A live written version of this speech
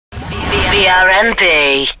brmb.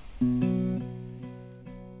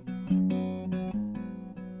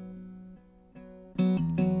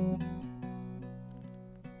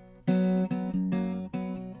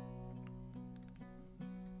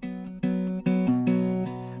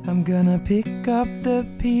 I'm gonna pick up the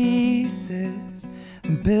pieces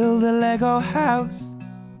and build a Lego house.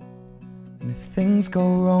 And if things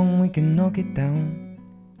go wrong, we can knock it down.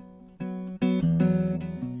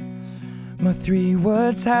 My 3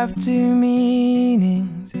 words have 2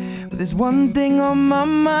 meanings, but there's one thing on my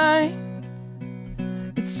mind.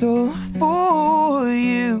 It's all for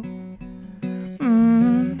you.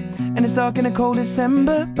 And it's dark in a cold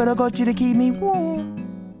December, but I got you to keep me warm.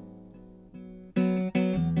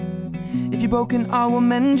 If you're broken, I will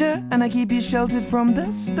mend you, and I keep you sheltered from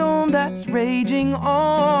the storm that's raging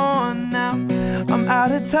on. Now I'm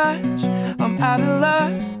out of touch, I'm out of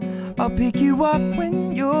love. I'll pick you up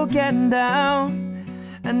when you're getting down.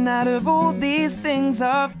 And out of all these things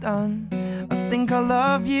I've done, I think I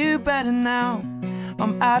love you better now.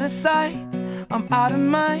 I'm out of sight, I'm out of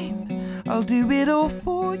mind. I'll do it all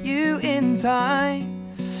for you in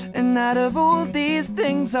time. And out of all these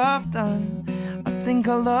things I've done, I think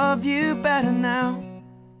I love you better now.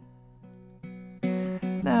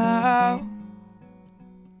 Now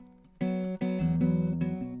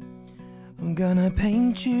I'm gonna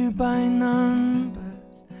paint you by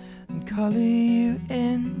numbers and color you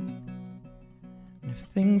in. And if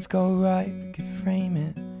things go right, we could frame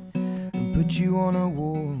it and put you on a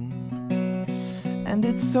wall. And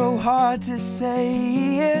it's so hard to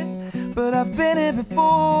say it, but I've been here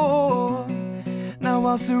before. Now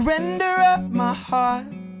I'll surrender up my heart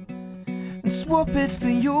and swap it for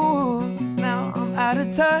yours. Now I'm out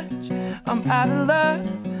of touch, I'm out of love.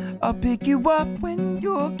 I'll pick you up when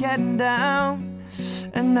you're getting down.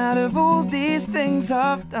 And out of all these things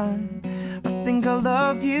I've done, I think I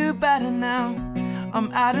love you better now.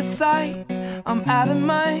 I'm out of sight, I'm out of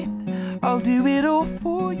mind. I'll do it all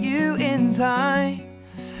for you in time.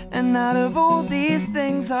 And out of all these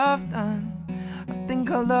things I've done, I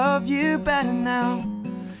think I love you better now.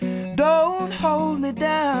 Don't hold me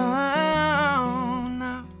down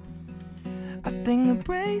now. I think the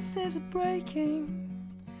braces are breaking,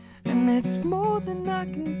 and it's more than I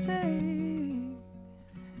can take.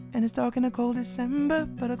 And it's dark in a cold December,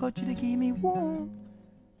 but I got you to keep me warm.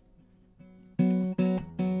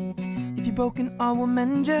 If you're broken, I will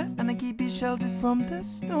mend you, and I keep you sheltered from the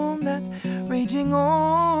storm that's raging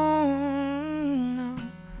on.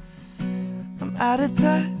 I'm out of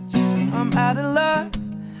touch, I'm out of love.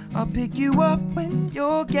 I'll pick you up when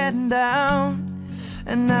you're getting down.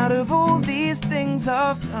 And out of all these things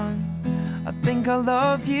I've done, I think I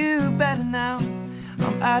love you better now.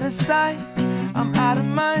 I'm out of sight, I'm out of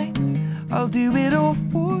mind. I'll do it all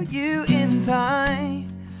for you in time.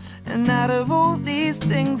 And out of all these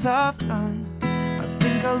things I've done, I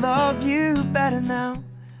think I love you better now.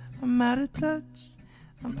 I'm out of touch,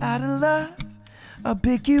 I'm out of love. I'll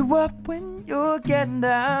pick you up when you're getting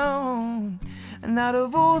down. And out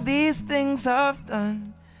of all these things I've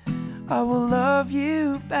done, I will love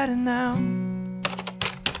you better now.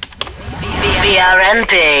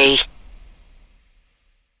 brmb.